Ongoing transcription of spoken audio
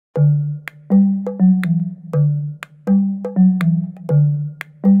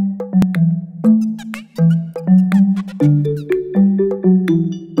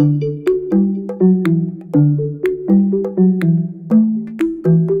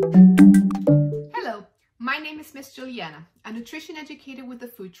is Juliana, a nutrition educator with the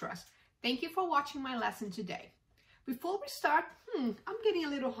Food Trust. Thank you for watching my lesson today. Before we start, I'm getting a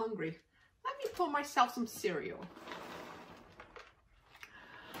little hungry. Let me pour myself some cereal.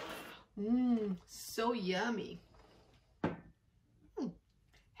 So yummy. Have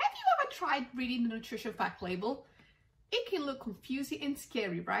you ever tried reading the nutrition fact label? It can look confusing and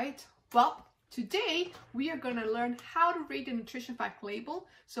scary, right? Well, today we are going to learn how to read the nutrition fact label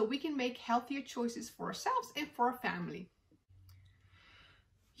so we can make healthier choices for ourselves and for our family.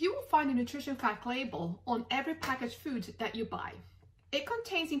 You will find the nutrition fact label on every packaged food that you buy. It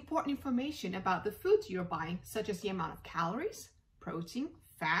contains important information about the foods you're buying, such as the amount of calories, protein,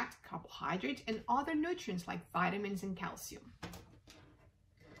 fat, carbohydrate, and other nutrients like vitamins and calcium.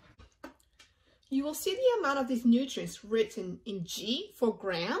 You will see the amount of these nutrients written in G for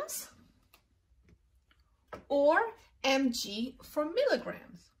grams or mg for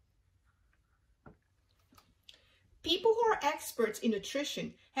milligrams. People who are experts in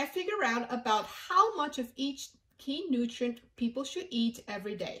nutrition have figured out about how much of each key nutrient people should eat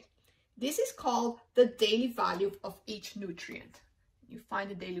every day. This is called the daily value of each nutrient. You find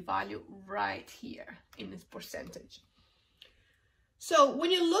the daily value right here in this percentage. So when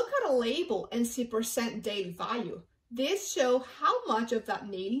you look at a label and see percent daily value, this shows how much of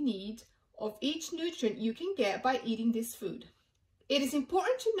that daily need of each nutrient you can get by eating this food. It is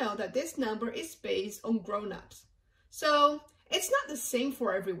important to know that this number is based on grown-ups. So it's not the same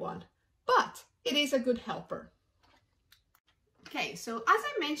for everyone, but it is a good helper. Okay, so as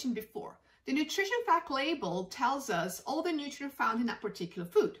I mentioned before, the nutrition fact label tells us all the nutrients found in that particular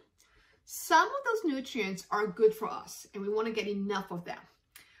food. Some of those nutrients are good for us and we want to get enough of them.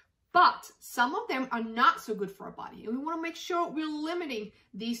 But some of them are not so good for our body and we want to make sure we're limiting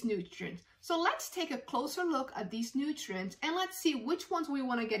these nutrients. So let's take a closer look at these nutrients and let's see which ones we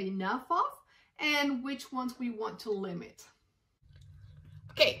want to get enough of and which ones we want to limit.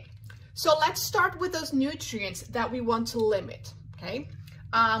 Okay, so let's start with those nutrients that we want to limit, okay?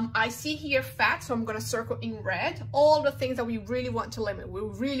 I see here fat, so I'm going to circle in red all the things that we really want to limit. We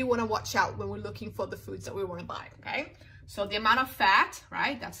really want to watch out when we're looking for the foods that we want to buy, okay? So the amount of fat,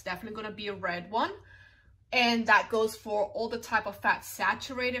 right, that's definitely going to be a red one. And that goes for all the type of fat,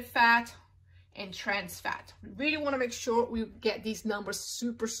 saturated fat and trans fat. We really want to make sure we get these numbers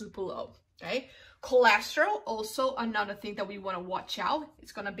super, super low, okay? Cholesterol, also another thing that we want to watch out.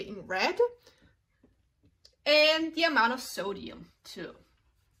 It's going to be in red. And the amount of sodium, too.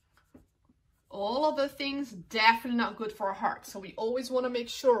 All of the things definitely not good for our heart. So we always want to make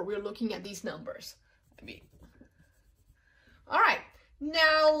sure we're looking at these numbers. All right,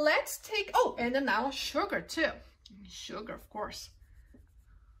 now let's take, and then now sugar too. Sugar, of course.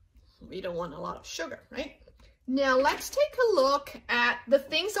 We don't want a lot of sugar, right? Now let's take a look at the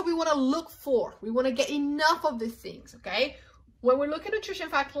things that we want to look for. We want to get enough of these things, okay? When we look at nutrition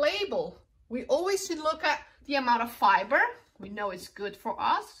fact label, we always should look at the amount of fiber. We know it's good for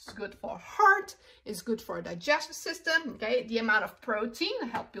us, it's good for our heart, it's good for our digestive system, okay? The amount of protein to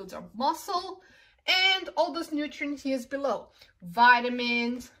help build our muscle, and all those nutrients here below.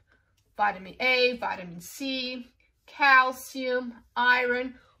 Vitamins, vitamin A, vitamin C, calcium,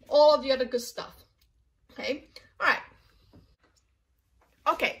 iron, all of the other good stuff, okay? All right.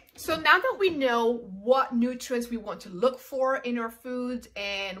 Okay, so now that we know what nutrients we want to look for in our food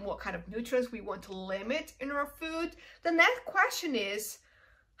and what kind of nutrients we want to limit in our food, the next question is,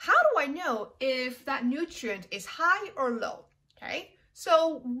 how do I know if that nutrient is high or low? Okay,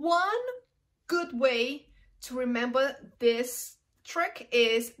 so one good way to remember this trick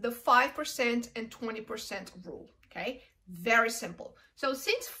is the 5% and 20% rule, okay? Very simple. So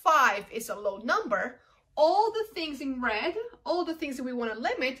since 5 is a low number, all the things in red, all the things that we want to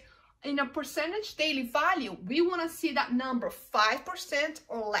limit, in a percentage daily value, we want to see that number 5%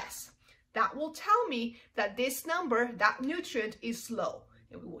 or less. That will tell me that this number, that nutrient is low.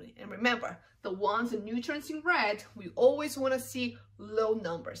 And remember, the nutrients in red, we always want to see low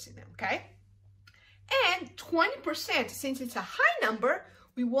numbers in them, okay? And 20%, since it's a high number,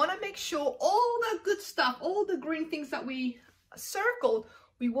 we want to make sure all the good stuff, all the green things that we circled,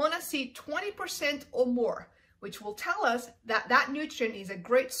 we want to see 20% or more, which will tell us that that nutrient is a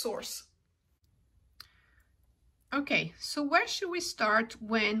great source. Okay, so where should we start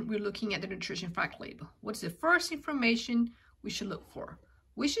when we're looking at the nutrition fact label? What's the first information we should look for?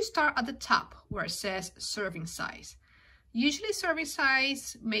 We should start at the top where it says serving size. Usually serving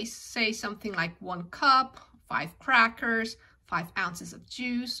size may say something like 1 cup, 5 crackers, 5 ounces of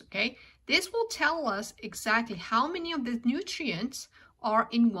juice, okay? This will tell us exactly how many of the nutrients are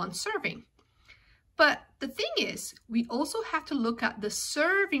in one serving. But the thing is, we also have to look at the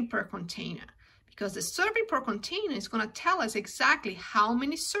serving per container, because the serving per container is going to tell us exactly how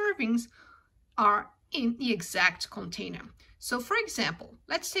many servings are in the exact container. So for example,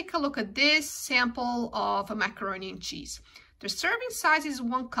 let's take a look at this sample of a macaroni and cheese. The serving size is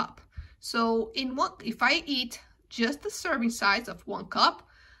 1 cup. So if I eat just the serving size of 1 cup,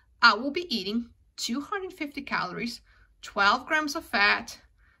 I will be eating 250 calories, 12 grams of fat,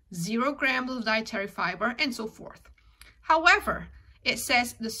 0 grams of dietary fiber, and so forth. However, it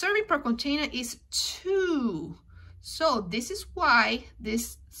says the serving per container is 2. So this is why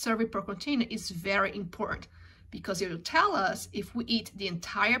this serving per container is very important, because it will tell us if we eat the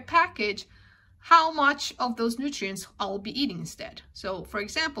entire package, how much of those nutrients I will be eating instead. So for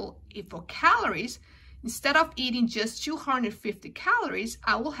example, if for calories, instead of eating just 250 calories,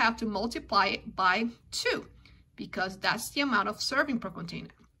 I will have to multiply it by 2, because that's the amount of serving per container.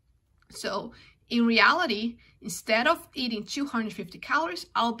 So in reality, instead of eating 250 calories,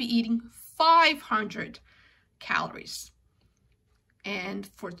 I'll be eating 500 calories. And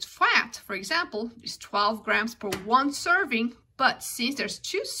for fat, for example, it's 12 grams per 1 serving, but since there's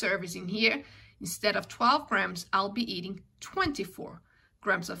 2 servings in here, instead of 12 grams, I'll be eating 24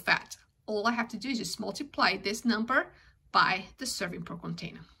 grams of fat. All I have to do is just multiply this number by the serving per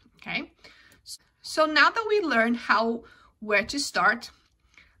container, okay? So now that we learned where to start,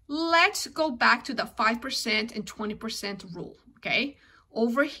 let's go back to the 5% and 20% rule, okay?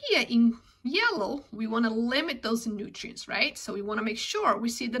 Over here in yellow, we want to limit those nutrients, right? So we want to make sure we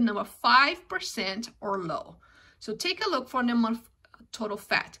see the number 5% or low. So take a look for number of total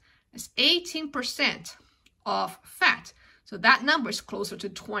fat. It's 18% of fat. So that number is closer to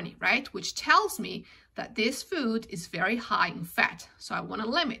 20, right? Which tells me that this food is very high in fat. So I want to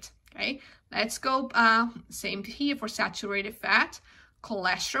limit, okay? Let's go, same here for saturated fat.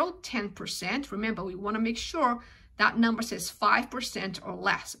 Cholesterol, 10%. Remember, we want to make sure that number says 5% or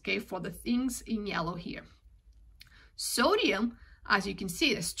less, okay, for the things in yellow here. Sodium, as you can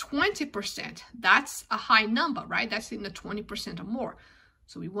see, is 20%. That's a high number, right? That's in the 20% or more.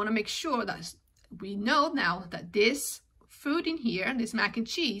 So we want to make sure that we know now that this food in here, this mac and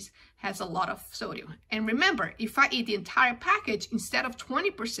cheese, has a lot of sodium. And remember, if I eat the entire package, instead of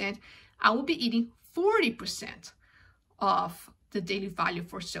 20%, I will be eating 40% of the daily value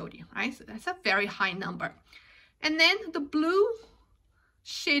for sodium, right? So that's a very high number. And then the blue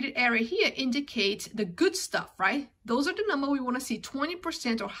shaded area here indicates the good stuff, right? Those are the number we want to see,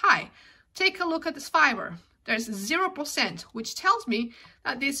 20% or high. Take a look at this fiber. There's 0%, which tells me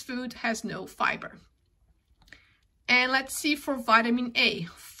that this food has no fiber. And let's see for vitamin A,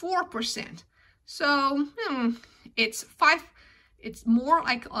 4%. So it's more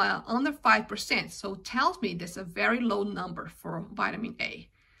like under 5%. So it tells me there's a very low number for vitamin A.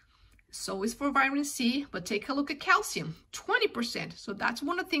 So is for vitamin C, but take a look at calcium, 20%. So that's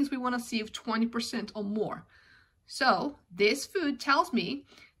one of the things we want to see, of 20% or more. So this food tells me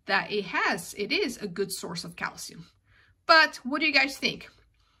that it is a good source of calcium. But what do you guys think?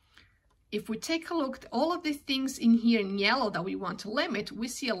 If we take a look at all of the things in here in yellow that we want to limit, we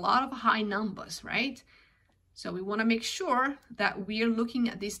see a lot of high numbers, right? So we want to make sure that we are looking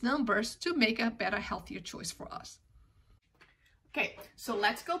at these numbers to make a better, healthier choice for us. Okay, so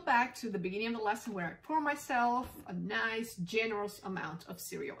let's go back to the beginning of the lesson where I pour myself a nice, generous amount of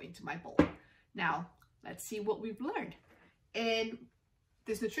cereal into my bowl. Now, let's see what we've learned. And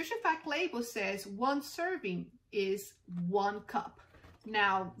this nutrition fact label says 1 serving is 1 cup.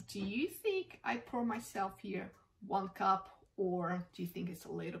 Now, do you think I pour myself here 1 cup, or do you think it's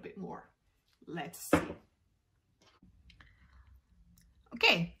a little bit more? Let's see.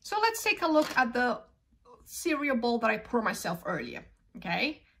 Okay, so let's take a look at the cereal bowl that I poured myself earlier,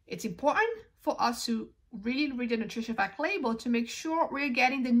 okay? It's important for us to really read the nutrition fact label to make sure we're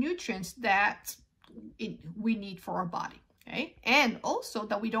getting the nutrients that we need for our body, okay? And also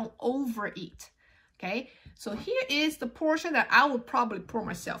that we don't overeat, okay? So here is the portion that I would probably pour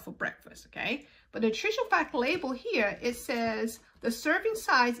myself for breakfast, okay? But the nutrition fact label here, it says the serving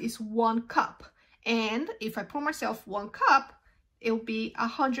size is 1 cup. And if I pour myself 1 cup, it'll be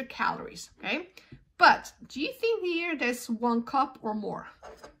 100 calories, okay? But do you think here there's 1 cup or more?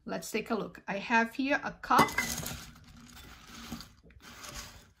 Let's take a look. I have here a cup.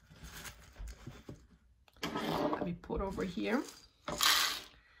 Let me put over here.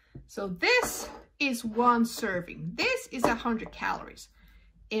 So this is 1 serving. This is 100 calories.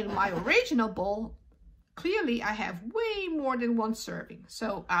 In my original bowl, clearly I have way more than 1 serving.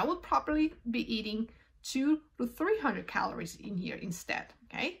 So I would probably be eating 200 to 300 calories in here instead,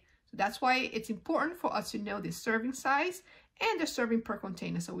 okay? So that's why it's important for us to know the serving size and the serving per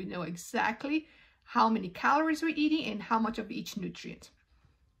container, so we know exactly how many calories we're eating and how much of each nutrient.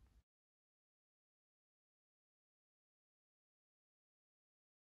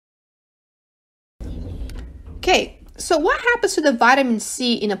 Okay, so what happens to the vitamin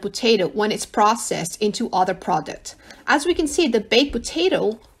C in a potato when it's processed into other products? As we can see, the baked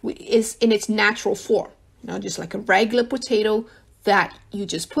potato is in its natural form, just like a regular potato that you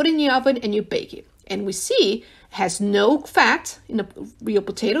just put in the oven and you bake it. And we see it has no fat in a real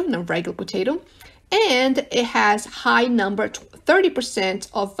potato, in a regular potato, and it has high number, 30%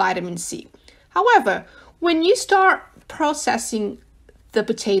 of vitamin C. However, when you start processing the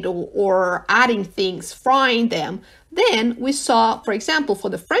potato or adding things, frying them, then we saw, for example, for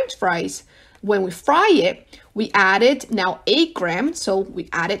the French fries, when we fry it, we added now 8 grams, so we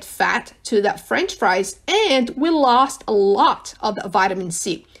added fat to that French fries, and we lost a lot of the vitamin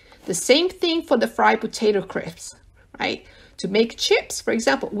C. The same thing for the fried potato crisps, right? To make chips, for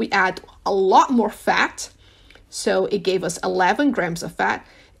example, we add a lot more fat, so it gave us 11 grams of fat,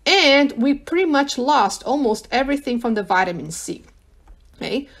 and we pretty much lost almost everything from the vitamin C.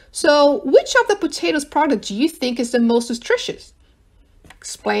 Okay, so which of the potatoes product do you think is the most nutritious?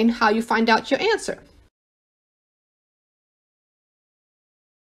 Explain how you find out your answer.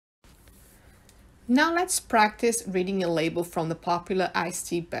 Now let's practice reading a label from the popular iced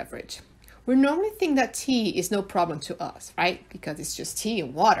tea beverage. We normally think that tea is no problem to us, right? Because it's just tea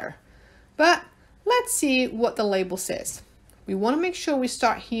and water. But let's see what the label says. We want to make sure we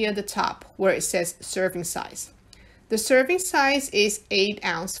start here at the top where it says serving size. The serving size is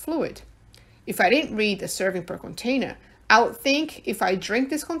 8-ounce fluid. If I didn't read the serving per container, I would think if I drink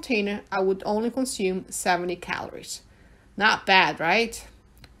this container, I would only consume 70 calories. Not bad, right?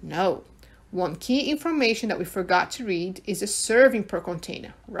 No. One key information that we forgot to read is the serving per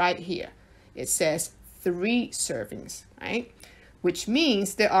container right here. It says 3 servings, right? Which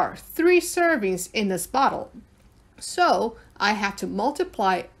means there are 3 servings in this bottle. So I have to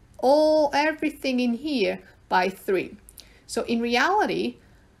multiply everything in here by 3. So in reality,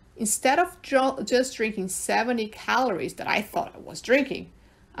 instead of just drinking 70 calories that I thought I was drinking,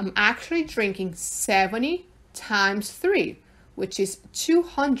 I'm actually drinking 70 times 3, which is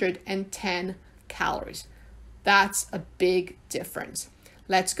 210 calories. That's a big difference.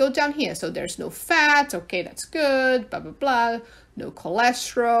 Let's go down here. So there's no fat. Okay, that's good. Blah, blah, blah. No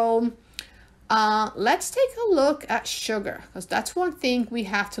cholesterol. Let's take a look at sugar, because that's one thing we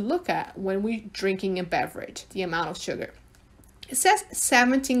have to look at when we're drinking a beverage, the amount of sugar. It says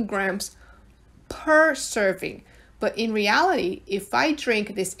 17 grams per serving, but in reality, if I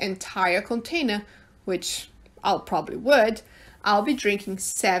drink this entire container, which I'll probably would, I'll be drinking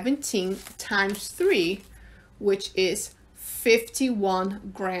 17 times 3, which is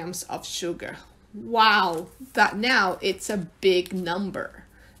 51 grams of sugar. Wow, that now it's a big number.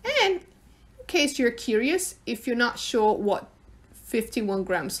 And in case you're curious, if you're not sure what 51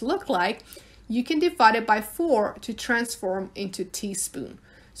 grams look like, you can divide it by 4 to transform into teaspoon.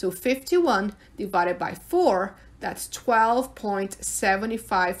 So 51 divided by 4, that's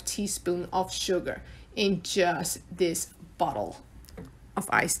 12.75 teaspoon of sugar in just this bottle of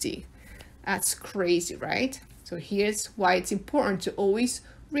iced tea. That's crazy, right? So here's why it's important to always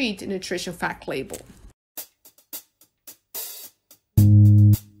read the nutrition fact label.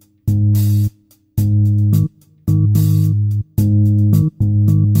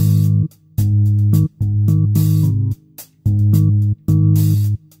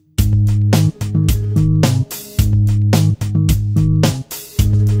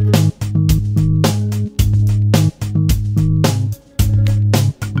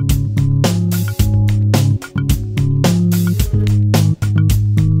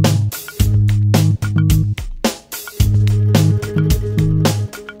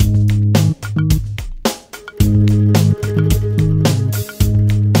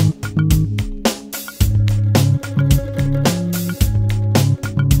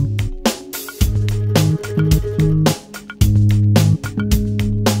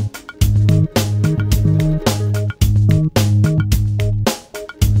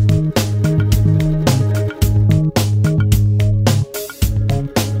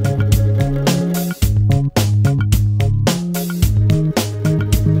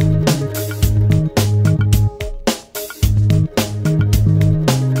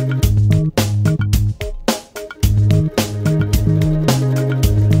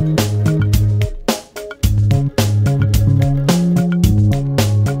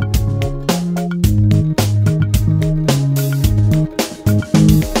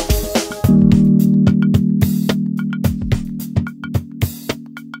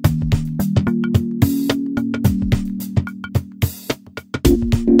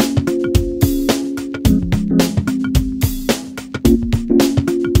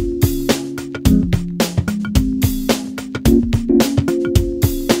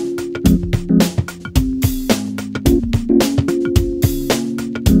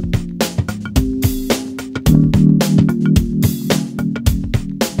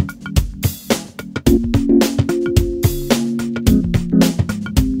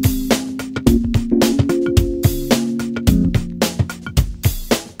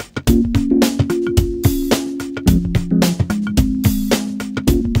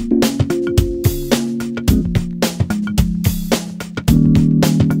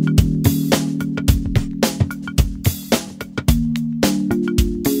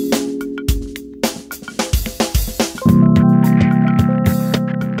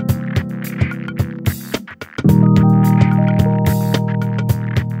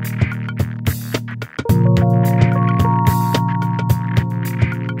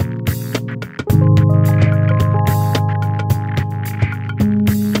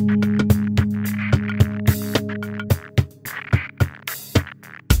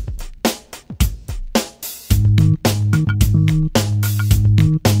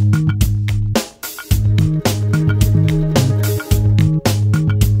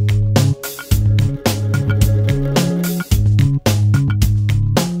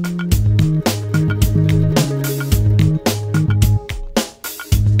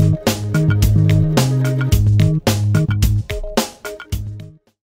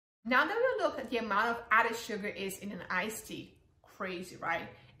 Now that we look at the amount of added sugar is in an iced tea, crazy, right?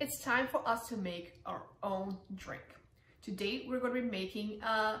 It's time for us to make our own drink. Today, we're going to be making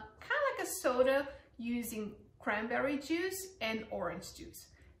kind of like a soda using cranberry juice and orange juice.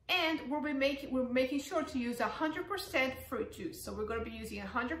 And we're making sure to use 100% fruit juice. So we're going to be using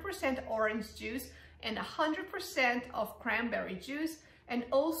 100% orange juice and 100% of cranberry juice. And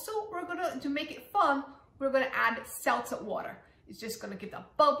also, we're going to make it fun, we're going to add seltzer water. It's just going to give a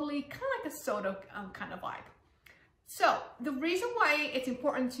bubbly, kind of like a soda kind of vibe. So the reason why it's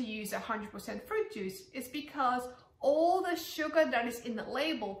important to use 100% fruit juice is because all the sugar that is in the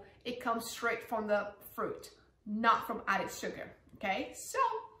label, it comes straight from the fruit, not from added sugar, okay? So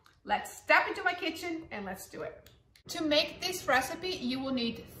let's step into my kitchen and let's do it. To make this recipe, you will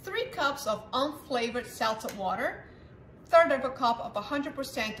need 3 cups of unflavored seltzer water, 1/3 of a cup of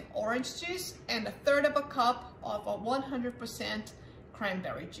 100% orange juice, and 1/3 of a cup of 100%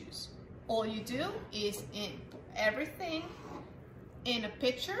 cranberry juice. All you do is everything in a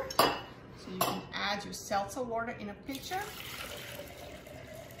pitcher. So you can add your seltzer water in a pitcher.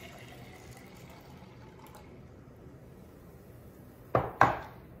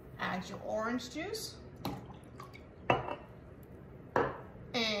 Add your orange juice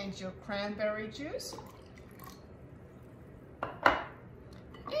and your cranberry juice.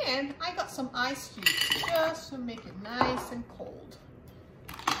 And I got some ice cubes just to make it nice and cold.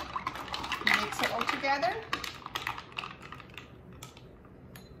 Mix it all together.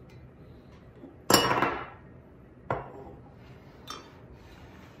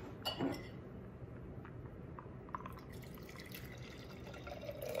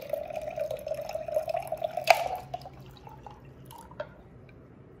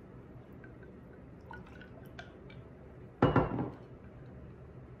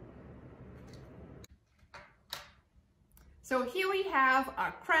 So here we have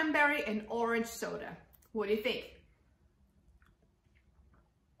our cranberry and orange soda. What do you think?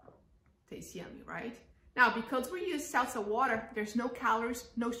 Tastes yummy, right? Now, because we use seltzer water, there's no calories,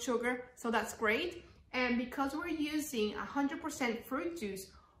 no sugar, so that's great. And because we're using 100% fruit juice,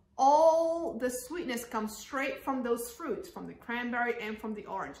 all the sweetness comes straight from those fruits, from the cranberry and from the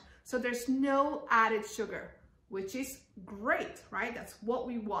orange. So there's no added sugar, which is great, right? That's what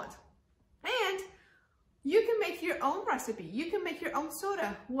we want. And you can make your own recipe. You can make your own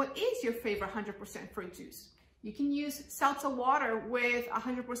soda. What is your favorite 100% fruit juice? You can use seltzer water with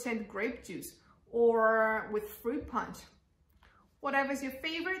 100% grape juice or with fruit punch. Whatever's your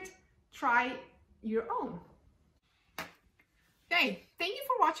favorite, try your own. Okay, thank you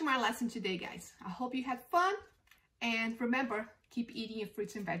for watching my lesson today, guys. I hope you had fun. And remember, keep eating your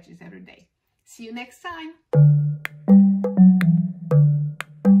fruits and veggies every day. See you next time.